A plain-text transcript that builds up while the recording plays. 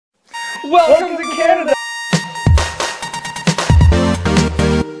Welcome to Canada!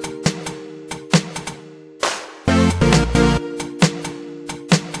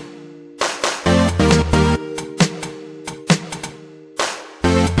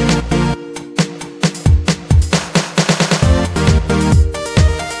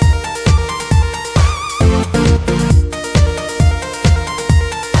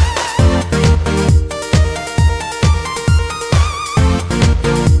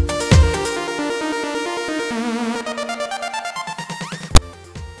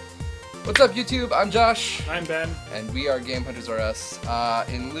 What's up, YouTube? I'm Josh. I'm Ben. And we are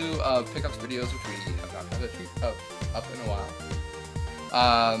GameHuntersRUs. In lieu of pickups videos, which we have not had a treat of up in a while,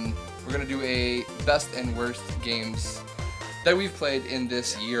 we're going to do a best and worst games that we've played in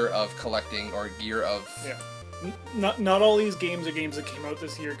this year of collecting, or year of... Yeah. Not all these games are games that came out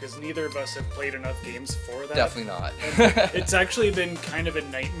this year, because neither of us have played enough games for that. Definitely not. It's actually been kind of a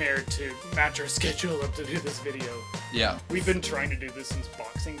nightmare to match our schedule up to do this video. Yeah. We've been trying to do this since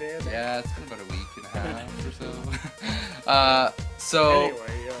Boxing Day, I think. Yeah, it's been about a week and a half or so. So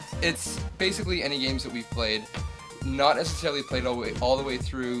anyway, yeah. It's basically any games that we've played. Not necessarily played all the way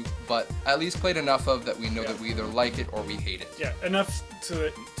through, but at least played enough of that we know that we either like it or we hate it. Yeah, enough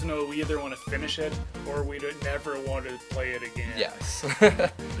to know we either want to finish it or we don't never want to play it again. Yes.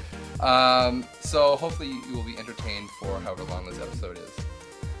 So hopefully you will be entertained for however long this episode is.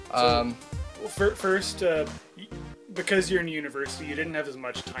 First, because you're in university, you didn't have as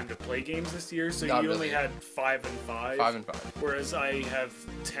much time to play games this year, so you only had 5 and 5. 5 and 5. Whereas I have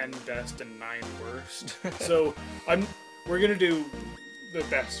 10 best and 9 worst. So we're gonna do the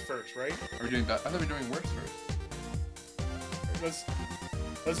best first, right? Are we doing best? I thought we were doing worst first.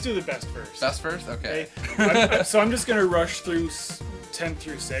 Let's do the best first. Best first? Okay. So I'm just gonna rush through 10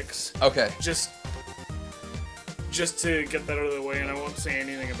 through 6. Okay. Just to get that out of the way, and I won't say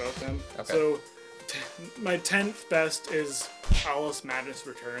anything about them. Okay. So my 10th best is Alice Madness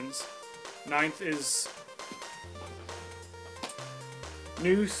Returns. 9th is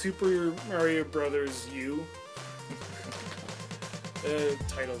New Super Mario Brothers U.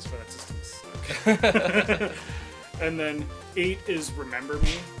 Titles for that system suck. And then 8 is Remember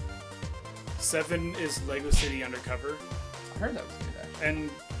Me. 7 is Lego City Undercover. I heard that was good, actually. And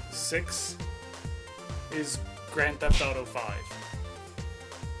 6 is Grand Theft Auto 5.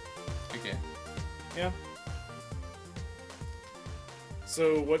 Okay. Yeah.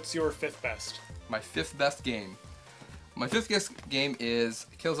 So what's your 5th best? My 5th best game. My 5th best game is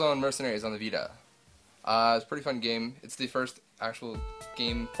Killzone Mercenaries on the Vita. It's a pretty fun game. It's the first actual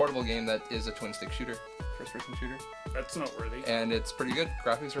game, portable game that is a twin-stick shooter, first-person shooter. That's noteworthy. And it's pretty good.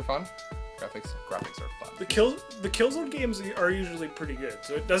 Graphics are fun. Graphics are fun. The Killzone games are usually pretty good,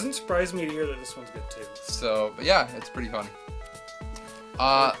 so it doesn't surprise me to hear that this one's good too. So, but yeah, it's pretty fun.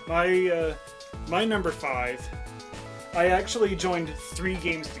 My number 5, I actually joined 3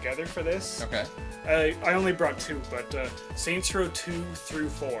 games together for this. Okay. I only brought 2, but Saints Row 2 through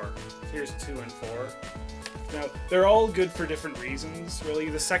 4. Here's 2 and 4. Now, they're all good for different reasons, really.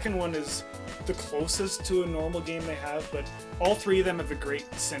 The second one is the closest to a normal game they have, but all 3 of them have a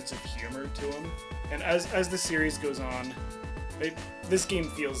great sense of humor to them. And as the series goes on, this game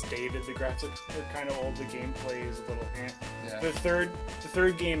feels dated. The graphics are kind of old. The gameplay is a little eh. Yeah. The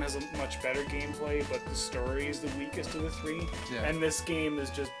third game has a much better gameplay, but the story is the weakest of the 3. Yeah. And this game is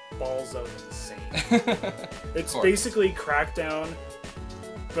just balls out insane. It's basically Crackdown,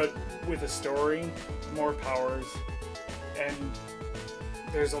 but with a story, more powers, and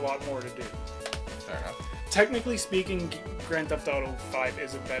there's a lot more to do. Fair enough. Technically speaking, Grand Theft Auto 5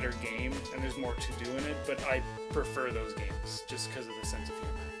 is a better game, and there's more to do in it, but I prefer those games, just because of the sense of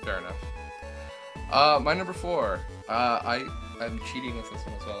humor. Fair enough. My number 4. I'm cheating with this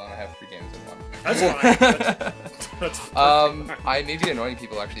one as well, and I have 3 games in one. That's fine. That's perfect. I may be annoying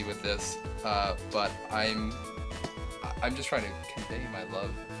people actually with this, but I'm just trying to convey my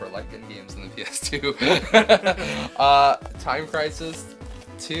love for light-gun games in the PS2. Time Crisis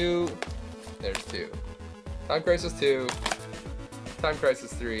 2. There's 2. Time Crisis 2, Time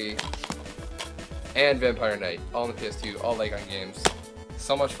Crisis 3, and Vampire Knight, all on the PS2, all light gun games.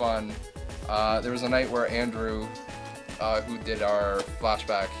 So much fun. There was a night where Andrew, who did our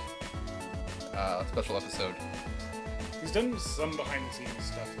flashback special episode. He's done some behind-the-scenes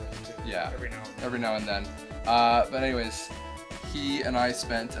stuff for us too. Yeah. Every now and then. But anyways, he and I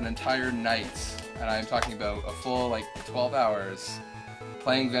spent an entire night, and I'm talking about a full 12 hours,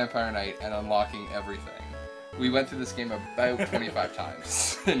 playing Vampire Knight and unlocking everything. We went through this game about 25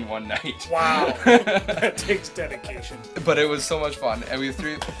 times in one night. Wow, that takes dedication. But it was so much fun, and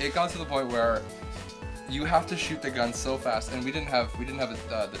it got to the point where you have to shoot the gun so fast, and we didn't have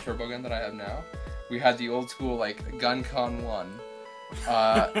the turbo gun that I have now. We had the old school like Gun Con 1.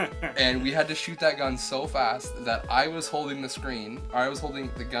 And we had to shoot that gun so fast that I was holding the screen, or I was holding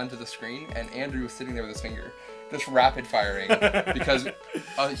the gun to the screen, and Andrew was sitting there with his finger, just rapid firing, because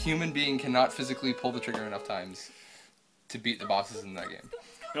a human being cannot physically pull the trigger enough times to beat the bosses in that game.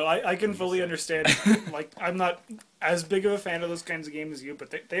 No, I can fully understand. Like, I'm not as big of a fan of those kinds of games as you,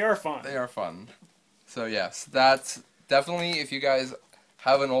 but they are fun. They are fun. So yes, that's definitely, if you guys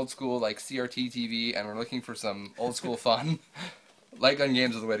have an old school like CRT TV and we're looking for some old school fun, light gun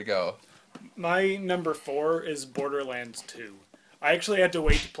games is the way to go. My number 4 is Borderlands 2. I actually had to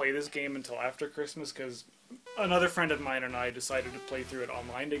wait to play this game until after Christmas because another friend of mine and I decided to play through it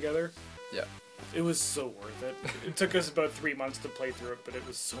online together. Yeah. It was so worth it. It took us about 3 months to play through it, but it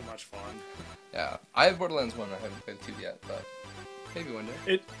was so much fun. Yeah. I have Borderlands 1, I haven't played 2 yet, but maybe one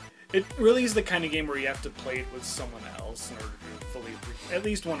day. It really is the kind of game where you have to play it with someone else in order to fully appreciate, at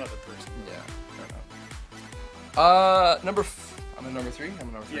least one other person. Yeah, fair enough. I'm at number 3? I'm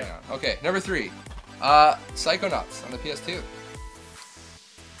at number 3 Yeah. now. Okay, number 3. Psychonauts on the PS2.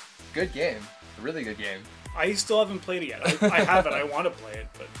 Good game. A really good game. I still haven't played it yet. I have it. I want to play it,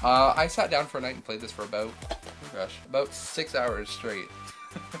 but I sat down for a night and played this for about 6 hours straight.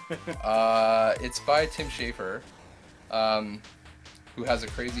 It's by Tim Schafer, who has a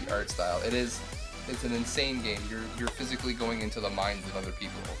crazy art style. It's an insane game. You're physically going into the minds of other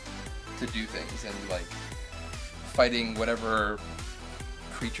people to do things and like fighting whatever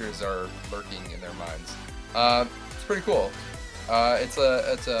creatures are lurking in their minds. It's pretty cool. It's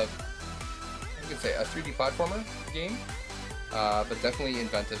a I could say a 3D platformer game, but definitely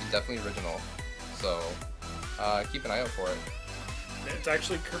inventive and definitely original. So keep an eye out for it. it's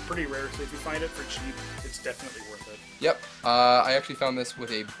actually pretty rare, so if you find it for cheap, it's definitely worth it. Yep. I actually found this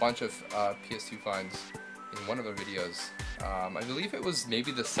with a bunch of PS2 finds in one of their videos. I believe it was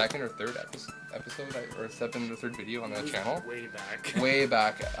maybe the second or third episode, or second or third video on that channel. Way back. Way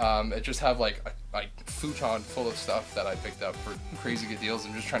back. It just have like a futon full of stuff that I picked up for crazy good deals.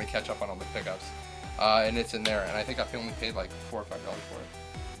 I'm just trying to catch up on all the pickups. And it's in there, and I think I only paid like $4 or $5 for it.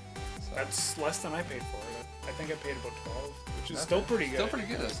 So. That's less than I paid for it. I think I paid about 12, which is still pretty good. Still pretty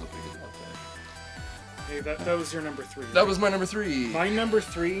good. That's still pretty good. Hey, that was your number 3. That was my number 3. My number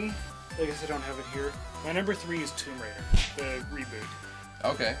 3, I guess I don't have it here. My number 3 is Tomb Raider, the reboot.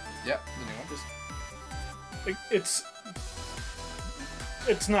 Okay. Yeah, the new one.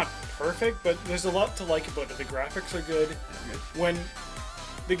 It's not perfect, but there's a lot to like about it. The graphics are good. When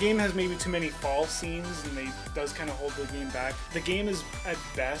the game has maybe too many fall scenes, and it does kind of hold the game back. The game is at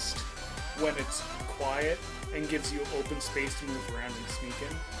best when it's quiet and gives you open space to move around and sneak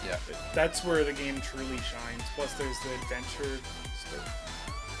in. Yeah. That's where the game truly shines. Plus, there's the adventure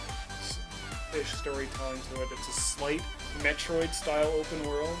storytelling to it. It's a slight Metroid-style open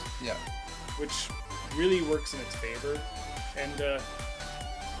world. Yeah. Which really works in its favor. And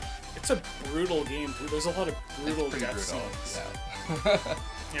it's a brutal game. There's a lot of brutal death scenes. Yeah.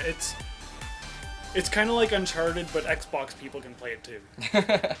 Yeah, it's kind of like Uncharted, but Xbox people can play it too.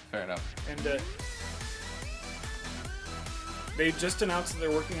 Fair enough. And they just announced that they're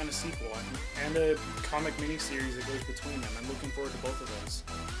working on a sequel and a comic miniseries that goes between them. I'm looking forward to both of those.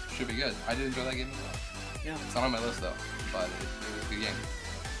 Should be good. I did enjoy that game as well. Yeah. It's not on my list though, but it was a good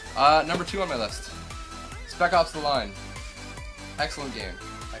game. Number 2 on my list, Spec Ops: The Line. Excellent game.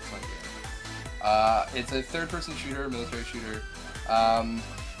 Excellent game. It's a third-person shooter, military shooter.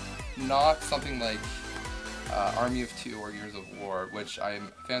 Not something like Army of Two or Gears of War, which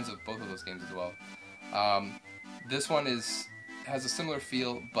I'm fans of both of those games as well. This one has a similar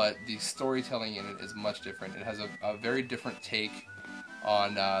feel, but the storytelling in it is much different. It has a very different take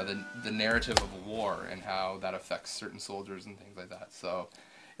on the narrative of war and how that affects certain soldiers and things like that. So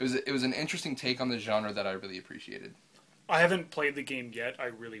it was an interesting take on the genre that I really appreciated. I haven't played the game yet. I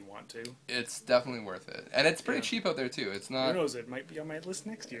really want to. It's definitely worth it, and it's pretty cheap out there too. It's not. Who knows? It might be on my list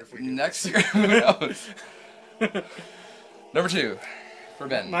next year if we do. Next year, who knows? Number 2, for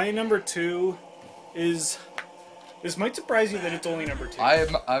Ben. My number 2 is. This might surprise you that it's only number 2.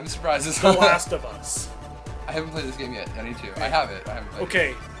 I'm surprised. It's The Last of Us. I haven't played this game yet. I need to. I have it. I haven't played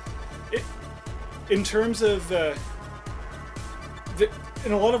Okay. In terms of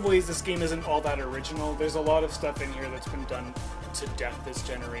in a lot of ways, this game isn't all that original. There's a lot of stuff in here that's been done to death this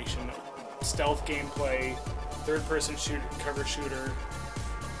generation. Stealth gameplay, third-person cover shooter,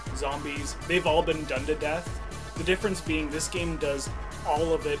 zombies. They've all been done to death. The difference being this game does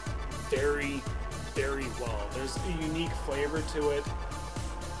all of it very, very well. There's a unique flavor to it.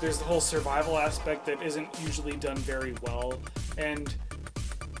 There's the whole survival aspect that isn't usually done very well. And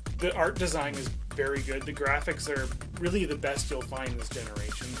the art design is very good. The graphics are really the best you'll find this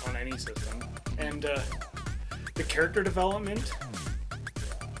generation on any system. And the character development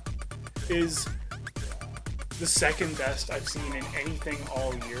is the second best I've seen in anything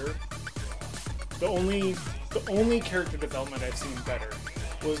all year. The only character development I've seen better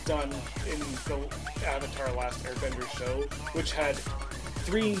was done in the Avatar Last Airbender show, which had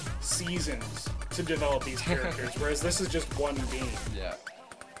 3 seasons to develop these characters, whereas this is just one game. Yeah.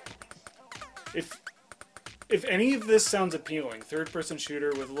 If any of this sounds appealing, third-person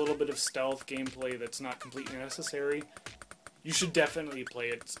shooter with a little bit of stealth gameplay that's not completely necessary, you should definitely play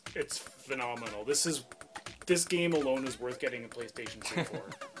it. It's phenomenal. This game alone is worth getting a PlayStation 2 for.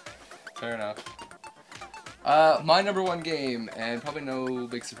 Fair enough. My number 1 game, and probably no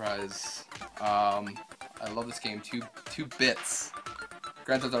big surprise. I love this game. Two bits.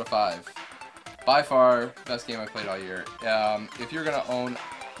 Grand Theft Auto 5. By far, best game I played all year. If you're gonna own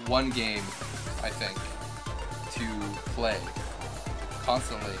one game, I think, to play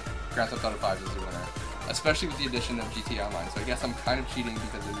constantly, Grand Theft Auto 5 is the winner. Especially with the addition of GTA Online. So I guess I'm kind of cheating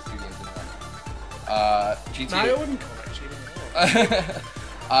because there's 2 games in one. GTA. No, I wouldn't call that cheating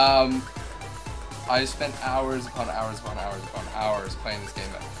at all. I spent hours upon hours upon hours upon hours playing this game.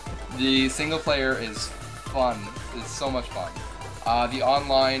 The single player is fun. It's so much fun. The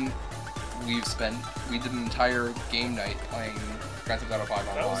online, we did an entire game night playing Grand Theft Auto 5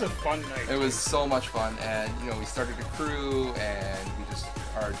 online. That was a fun night. It was so much fun, and we started a crew, and we just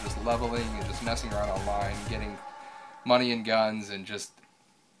are just leveling and just messing around online, getting money and guns, and just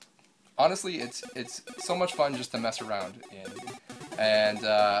honestly, it's so much fun just to mess around in. And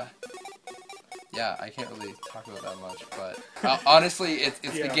yeah, I can't really talk about that much, but honestly, it's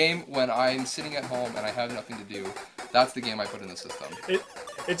the game when I'm sitting at home and I have nothing to do. That's the game I put in the system.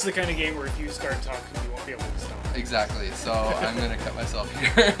 It's the kind of game where if you start talking, you won't be able to stop. Exactly. So I'm gonna cut myself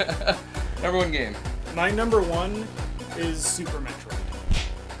here. Number 1 game. My number 1 is Super Metroid.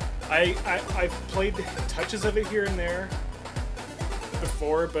 I've played touches of it here and there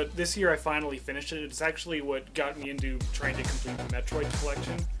before, but this year I finally finished it. It's actually what got me into trying to complete the Metroid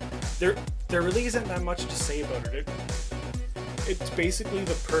collection. There really isn't that much to say about it. It's basically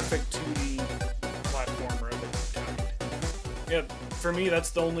the perfect 2D platformer of its kind. Yeah, for me, that's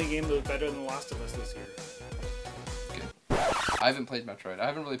the only game that was better than The Last of Us this year. Good. I haven't played Metroid. I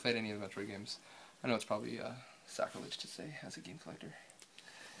haven't really played any of the Metroid games. I know it's probably sacrilege to say as a game collector.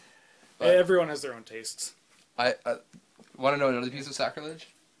 But everyone has their own tastes. I want to know another piece of sacrilege?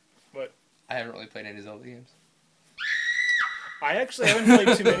 What? I haven't really played any Zelda games. I actually haven't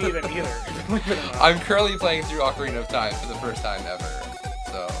played too many of them either. I'm currently playing through Ocarina of Time for the first time ever.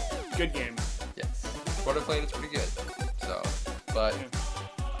 So good game. Yes. What I've played, it's pretty good. So, but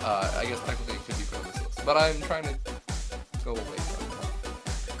I guess technically it could be put on this list. But I'm trying to go away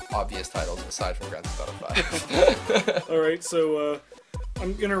from obvious titles aside from Grand Theft Auto 5. Alright, so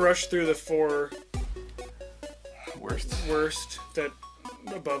I'm gonna rush through the 4 worst that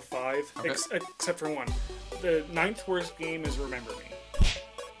above 5, okay. Except for 1. The 9th worst game is Remember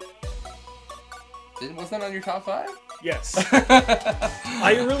Me. Was that on your top 5? Yes.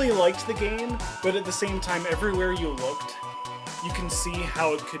 I really liked the game, but at the same time, everywhere you looked, you can see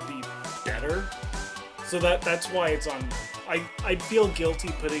how it could be better. So that's why it's on. I'd feel guilty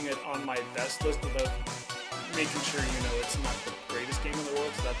putting it on my best list without making sure it's not the greatest game in the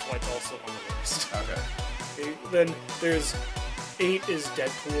world. So that's why it's also on the list. Okay. Then there's 8 is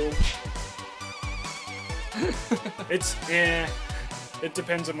Deadpool. It's it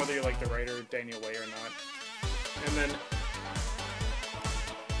depends on whether you like the writer Daniel Way or not.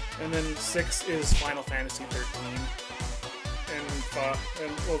 And then 6 is Final Fantasy 13. And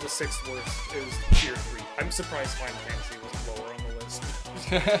the 6th worst is Tier 3. I'm surprised Final Fantasy was lower on the list.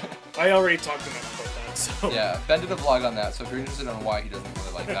 I already talked enough about that, so... Yeah, Ben did a vlog on that, so if you're interested on why he doesn't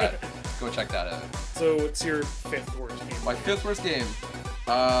really like that, go check that out. So what's your 5th worst game? My 5th worst game?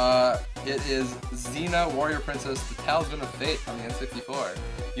 It is Xena Warrior Princess The Talisman of Fate on the N64.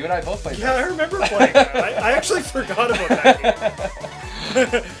 You and I both played that. Yeah, I remember playing that. I actually forgot about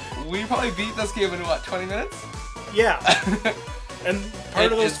that game. We probably beat this game in, what, 20 minutes? Yeah. And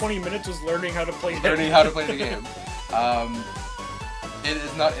part of those 20 minutes was learning how to play the game. Learning how to play the game. It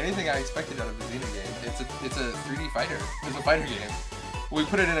is not anything I expected out of a Xena game. It's a 3D fighter. It's a fighter game. We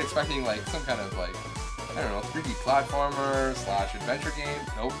put it in expecting like some kind of like, I don't know, 3D platformer / adventure game.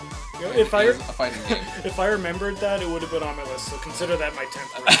 Nope. If it is a fighting game. If I remembered that, it would have been on my list. So consider that my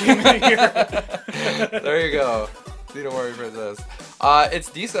 10th worst game of the year. There you go. Xena Warrior Princess. It's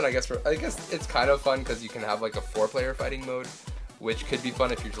decent, I guess. I guess it's kind of fun because you can have like a 4-player fighting mode. which could be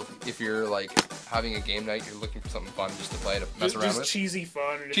fun if you're like having a game night, you're looking for something fun just to play to mess around with. Cheesy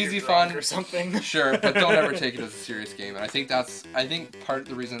fun. Cheesy fun or something. Sure, but don't ever take it as a serious game. And I think part of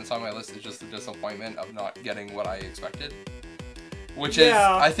the reason it's on my list is just the disappointment of not getting what I expected. Which is,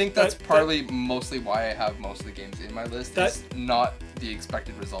 I think that's mostly why I have most of the games in my list. That's not the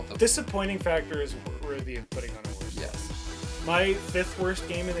expected result of. Disappointing factor is worthy of putting on a list. Yes. My 5th worst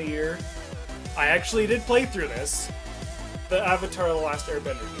game of the year. I actually did play through this. The Avatar: The Last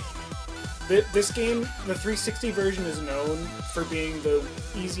Airbender game. This game, the 360 version, is known for being the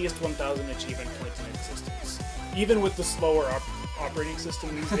easiest 1,000 achievement points in existence. Even with the slower operating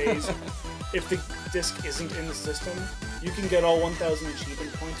system these days, if the disc isn't in the system, you can get all 1,000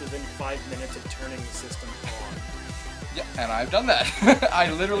 achievement points within 5 minutes of turning the system on. Yeah, and I've done that.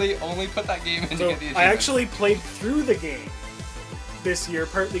 I literally only put that game in to get the achievement. I actually played through the game this year,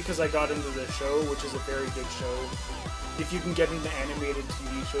 partly because I got into the show, which is a very good show. If you can get into animated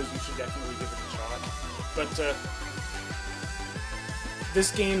TV shows, you should definitely give it a shot. But this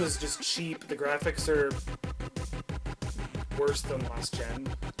game is just cheap. The graphics are worse than last gen,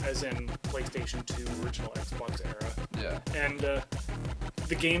 as in PlayStation 2, original Xbox era. Yeah. And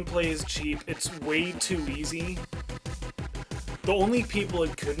the gameplay is cheap. It's way too easy. The only people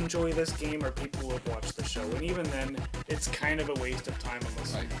that could enjoy this game are people who have watched the show, and even then, it's kind of a waste of time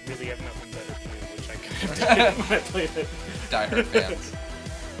unless you really have nothing better to do, which I kind of did when I played it. Die-hard fans.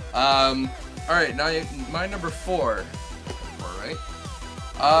 Alright, now my number 4. Right?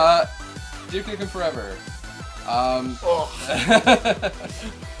 Duke Nukem Forever.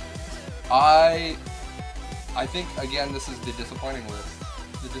 I think, again, this is the disappointing list.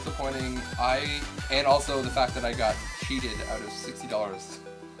 And also the fact that I got cheated out of $60.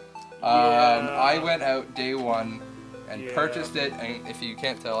 I went out day one and purchased it, and if you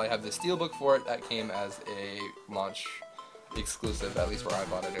can't tell, I have the steelbook for it that came as a launch exclusive, at least where I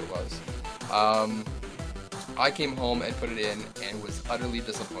bought it, it was. I came home and put it in and was utterly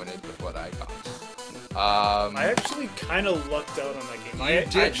disappointed with what I got. I actually kind of lucked out on that game. I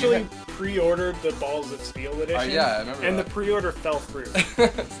actually pre-ordered the Balls of Steel edition, yeah, I remember and that. the pre-order fell through. So,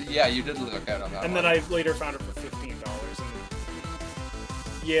 yeah, you did luck out on that and one. then I later found it for $15, and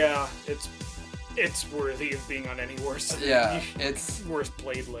yeah, it's worthy of being on any worst. Yeah, it's worst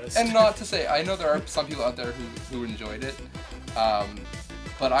played list. And not to say, I know there are some people out there who enjoyed it,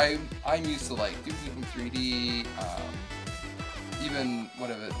 but I'm used to like Duke Nukem 3D, even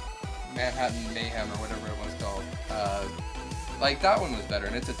whatever. Manhattan Mayhem or whatever it was called. Like that one was better,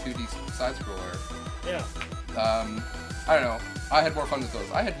 and it's a 2D side scroller. Yeah. I don't know. I had more fun with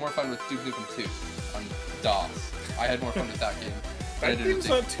those. I had more fun with Duke Nukem 2 on DOS. I had more fun with that game. That game's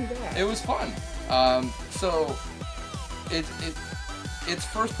not too bad. It was fun. So it's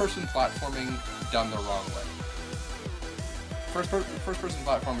first-person platforming done the wrong way. First-person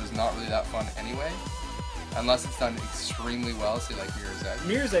platform is not really that fun anyway. Unless it's done extremely well, say like Mirror's Edge.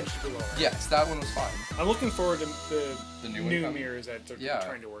 Mirror's Edge should be alright. Yes, that one was fine. I'm looking forward to the new Mirror's Edge they're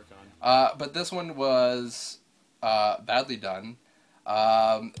trying to work on. But this one was badly done.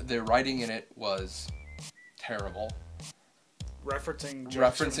 The writing in it was terrible. Referencing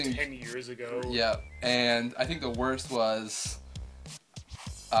jokes from 10 years ago. Yeah, and I think the worst was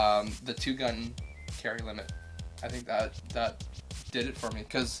the 2-gun carry limit. I think that did it for me,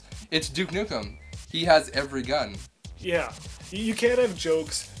 because it's Duke Nukem. He has every gun. Yeah. You can't have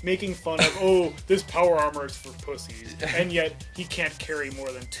jokes making fun of, oh, this power armor is for pussies, and yet he can't carry more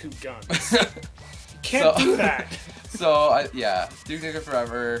than 2 guns. You can't do that. So, Duke Nukem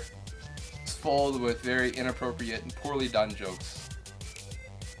Forever is full with very inappropriate and poorly done jokes.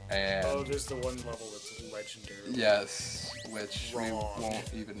 And there's the one level that's legendary. Yes, which we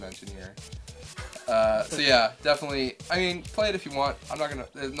won't even mention here. So yeah, definitely. I mean, play it if you want. I'm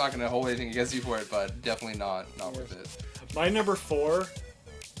not gonna hold anything against you for it, but definitely not worth it. My number 4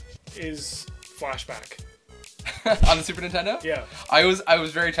 is Flashback. On the Super Nintendo? Yeah. I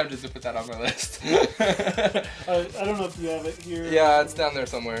was very tempted to put that on my list. I don't know if you have it here. Yeah, it's down there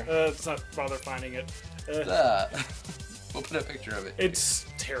somewhere. Let's not bother finding it. We'll put a picture of it. It's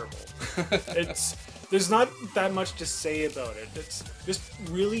terrible. There's not that much to say about it. It's just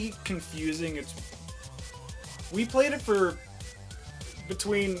really confusing. We played it for,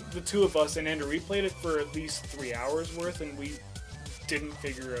 between the two of us and Andrew, we played it for at least 3 hours worth, and we didn't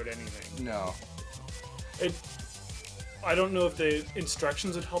figure out anything. No. I don't know if the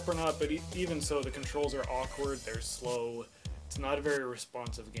instructions would help or not, but even so, the controls are awkward, they're slow, it's not a very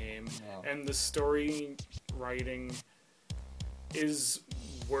responsive game, and the story writing is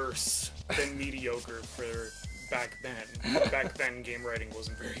worse than mediocre for back then. Back then, game writing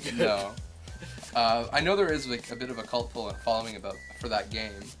wasn't very good. No. I know there is like a bit of a cult following for that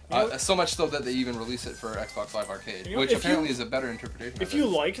game. You know, So much so that they even release it for Xbox Live Arcade, you know, which apparently is a better interpretation of it. If you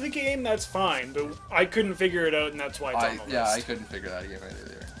like the game, that's fine, but I couldn't figure it out, and that's why it's on the list. Yeah, I couldn't figure that game out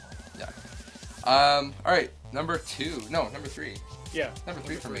either. Yeah. All right, number 3. Yeah. Number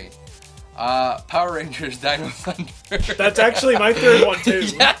 3 for me. Power Rangers Dino Thunder. That's actually my third one too.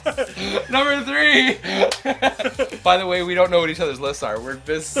 Yes! Number 3! By the way, we don't know what each other's lists are. We're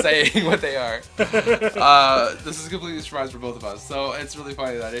just saying what they are. This is completely a surprise for both of us, so it's really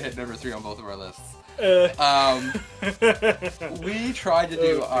funny that it hit number 3 on both of our lists. We tried to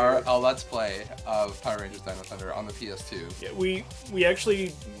do a Let's Play of Power Rangers Dino Thunder on the PS2. Yeah, we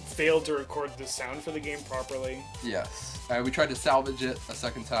actually failed to record the sound for the game properly. Yes. We tried to salvage it a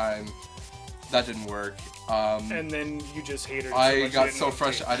second time. That didn't work. And then you just hated it. I got so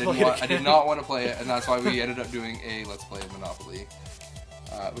frustrated. I did not want to play it, and that's why we ended up doing a Let's Play of Monopoly,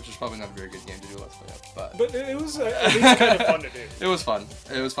 which is probably not a very good game to do a Let's Play of. But it was at least kind of fun to do. It was fun.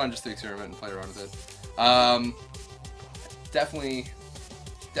 It was fun just to experiment and play around with it. Definitely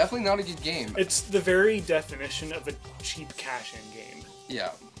not a good game. It's the very definition of a cheap cash-in game.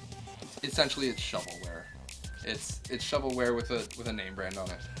 Yeah. Essentially, it's shovelware. It's shovelware with a name brand on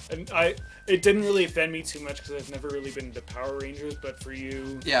it. And it didn't really offend me too much because I've never really been into Power Rangers, but for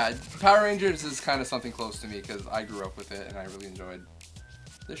you... Yeah, Power Rangers is kind of something close to me because I grew up with it and I really enjoyed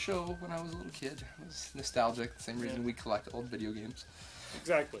the show when I was a little kid. It was nostalgic, the same reason we collect old video games.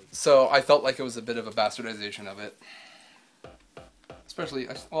 Exactly. So I felt like it was a bit of a bastardization of it. Especially,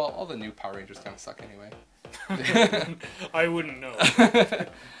 well, all the new Power Rangers kind of suck anyway. I wouldn't know.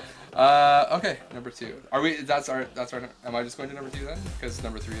 Okay, number 2. Are we? That's our. Am I just going to number 2 then? Because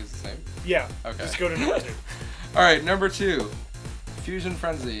number 3 is the same. Yeah. Okay. Just go to number 2. All right, number 2, Fusion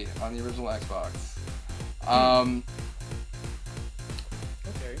Frenzy on the original Xbox.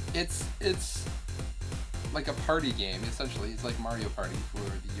 Okay. It's like a party game essentially. It's like Mario Party for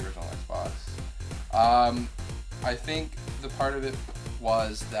the original Xbox. I think the part of it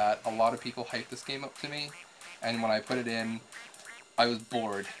was that a lot of people hyped this game up to me, and when I put it in, I was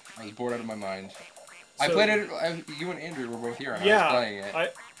bored. I was bored out of my mind. I played it. You and Andrew were both here, and I was playing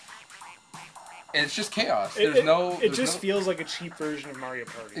it. And it's just chaos. It just feels like a cheap version of Mario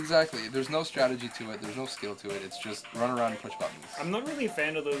Party. Exactly. There's no strategy to it. There's no skill to it. It's just run around and push buttons. I'm not really a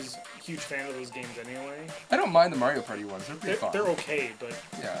huge fan of those games anyway. I don't mind the Mario Party ones. They're pretty fun. They're okay, but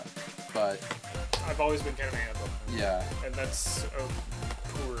yeah, but I've always been kind of fan of them. Yeah. And that's a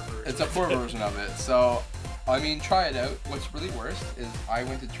poor version. It's a poor version of it. So, I mean, try it out. What's really worst is I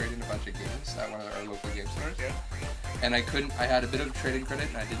went to trade in a bunch of games at one of our local game stores. Yeah. And I had a bit of trading credit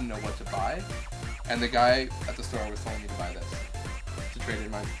and I didn't know what to buy. And the guy at the store was telling me to buy this.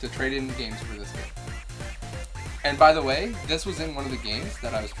 To trade in games for this game. And by the way, this was in one of the games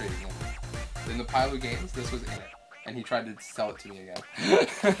that I was trading in. In the pile of games, this was in it. And he tried to sell it to me again.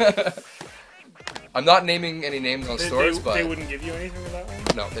 I'm not naming any names on stores, but... They wouldn't give you anything with that one?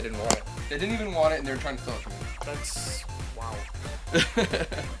 No, they didn't want it. They didn't even want it, and they were trying to sell it to me. That's... wow.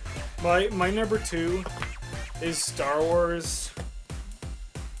 My number 2 is Star Wars...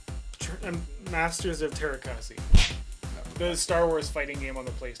 Masters of Terrakasi. No. The Star Wars fighting game on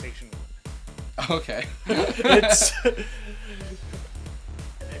the PlayStation 1. Okay.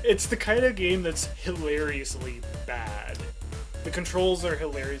 It's the kind of game that's hilariously bad. The controls are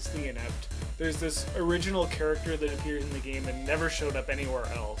hilariously inept. There's this original character that appears in the game and never showed up anywhere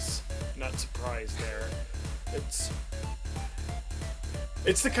else. Not surprised there.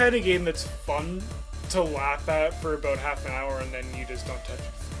 It's the kind of game that's fun to laugh at for about half an hour and then you just don't touch it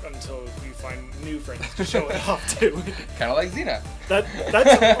until you find new friends to show it off to. Kind of like Xena.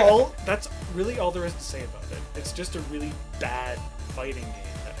 That's really all there is to say about it. It's just a really bad fighting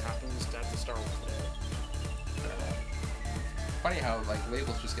game that happens at the Star Wars level. Funny how like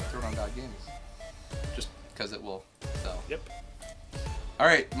labels just get thrown on bad games, just because it will sell. Yep. All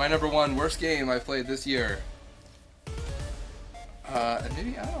right, my number 1 worst game I played this year. And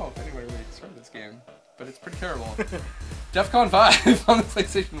maybe I don't know if anybody really started this game, but it's pretty terrible. DEFCON 5 on the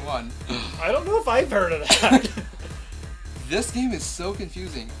PlayStation 1. I don't know if I've heard of that. This game is so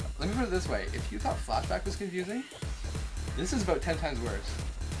confusing. Let me put it this way: if you thought Flashback was confusing, this is about 10 times worse.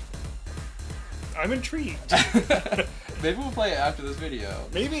 I'm intrigued. Maybe we'll play it after this video.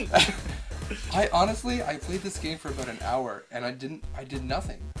 Maybe. I played this game for about an hour, and I did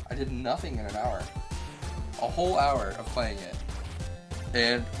nothing. I did nothing in an hour. A whole hour of playing it.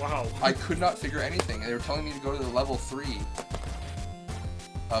 And wow. I could not figure anything. They were telling me to go to the level 3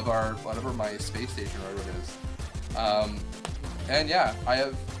 of our, whatever my space station or whatever it is. And yeah, I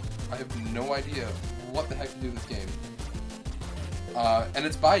have no idea what the heck to do with this game. and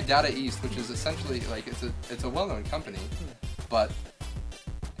it's by Data East, which is essentially like it's a well-known company, but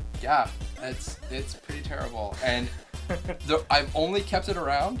yeah, it's pretty terrible. And I've only kept it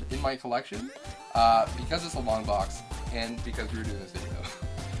around in my collection because it's a long box and because we were doing this video.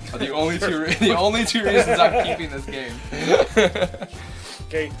 Are the only two reasons I'm keeping this game.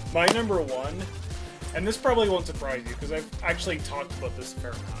 Okay, my number one, and this probably won't surprise you because I've actually talked about this a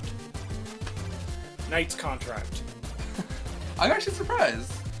fair amount. Knight's Contract. I'm actually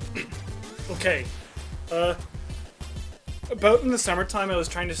surprised. Okay, about in the summertime, I was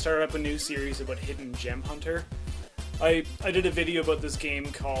trying to start up a new series about Hidden Gem Hunter. I did a video about this game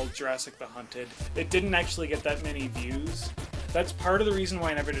called Jurassic the Hunted. It didn't actually get that many views. That's part of the reason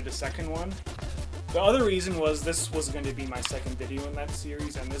why I never did a second one. The other reason was this was going to be my second video in that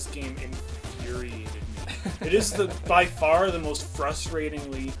series, and this game infuriated me. It is by far the most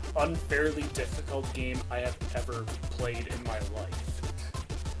frustratingly, unfairly difficult game I have ever played in my life.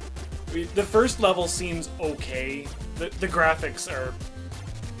 The first level seems okay. The graphics are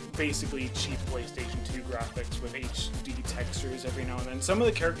basically cheap PlayStation 2 graphics with HD textures every now and then. Some of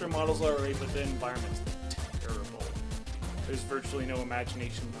the character models are alright, but the environment's terrible. There's virtually no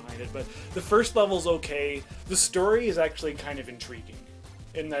imagination behind it, but the first level's okay. The story is actually kind of intriguing,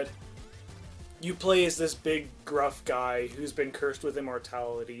 in that you play as this big, gruff guy who's been cursed with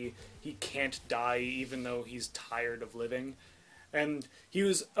immortality. He can't die even though he's tired of living. And he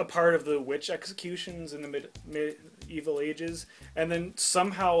was a part of the witch executions in the medieval ages, and then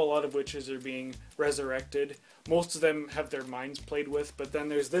somehow a lot of witches are being resurrected. Most of them have their minds played with, but then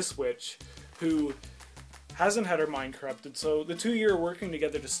there's this witch who hasn't had her mind corrupted, so the two are working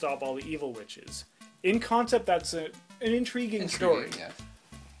together to stop all the evil witches. In concept, that's an intriguing story. Yeah.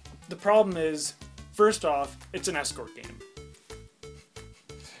 The problem is, first off, it's an escort game.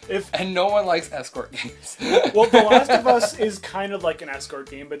 And no one likes escort games. Well, The Last of Us is kind of like an escort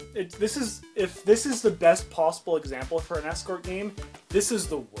game, but if this is the best possible example for an escort game, this is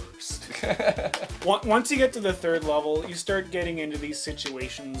the worst. Once you get to the third level, you start getting into these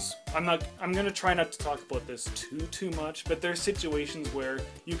situations. I'm gonna try not to talk about this too much, but there's situations where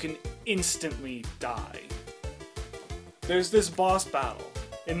you can instantly die. There's this boss battle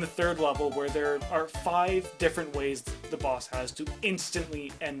in the third level where there are 5 different ways the boss has to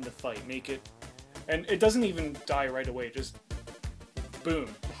instantly end the fight, and it doesn't even die right away, just boom.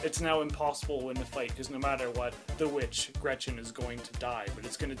 It's now impossible to win the fight because no matter what, the witch, Gretchen, is going to die, but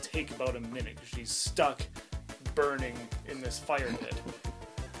it's going to take about a minute because she's stuck burning in this fire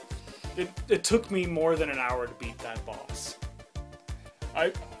pit. It took me more than an hour to beat that boss.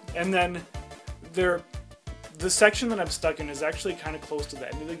 And then the section that I'm stuck in is actually kind of close to the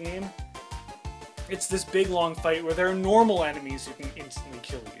end of the game. It's this big long fight where there are normal enemies who can instantly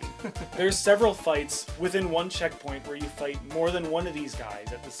kill you. There's several fights within one checkpoint where you fight more than one of these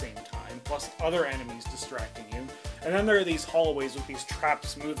guys at the same time, plus other enemies distracting you. And then there are these hallways with these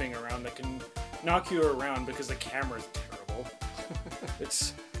traps moving around that can knock you around because the camera's terrible.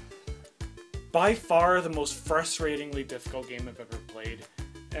 It's by far the most frustratingly difficult game I've ever played.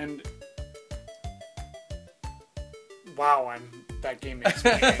 And wow, that game makes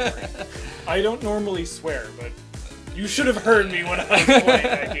me angry. I don't normally swear, but you should have heard me when I was playing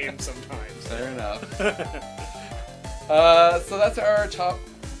that game sometimes. Fair enough. So that's our top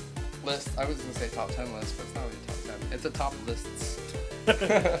list. I was going to say top 10 list, but it's not really top 10. It's a top lists.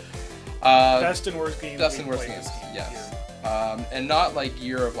 Best and worst games. Best and worst games, yes. And not like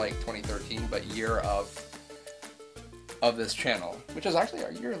year of like 2013, but year of this channel, which is actually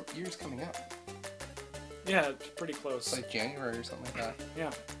our year's coming up. Yeah, it's pretty close. It's like January or something like that.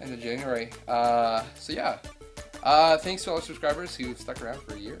 Yeah. End of January. So yeah. Thanks to all the subscribers who stuck around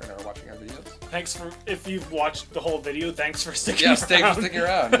for a year and are watching our videos. Thanks if you've watched the whole video, thanks for sticking around. Yeah, thanks for sticking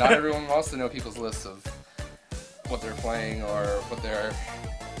around. Not everyone wants to know people's lists of what they're playing or what their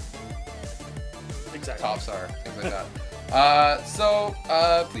tops are, things like that. So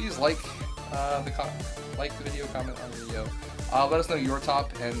please like the video, comment on the video. Let us know your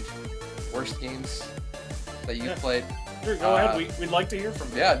top and worst games that you've played. Sure, go ahead. We'd like to hear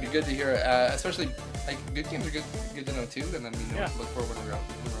from you. Yeah, it'd be good to hear. Especially like good games are good to know too, and then we know to look for when we're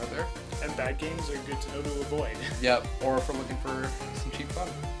out there. And bad games are good to know to avoid. Yep. Or if we're looking for some cheap fun.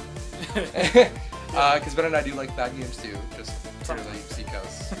 Because Ben and I do like bad games too, just purely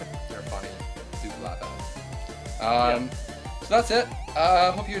because they're funny. Do laugh at them. So that's it.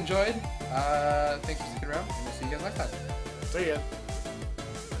 Hope you enjoyed. Thanks for sticking around, and we'll see you guys next time. See ya.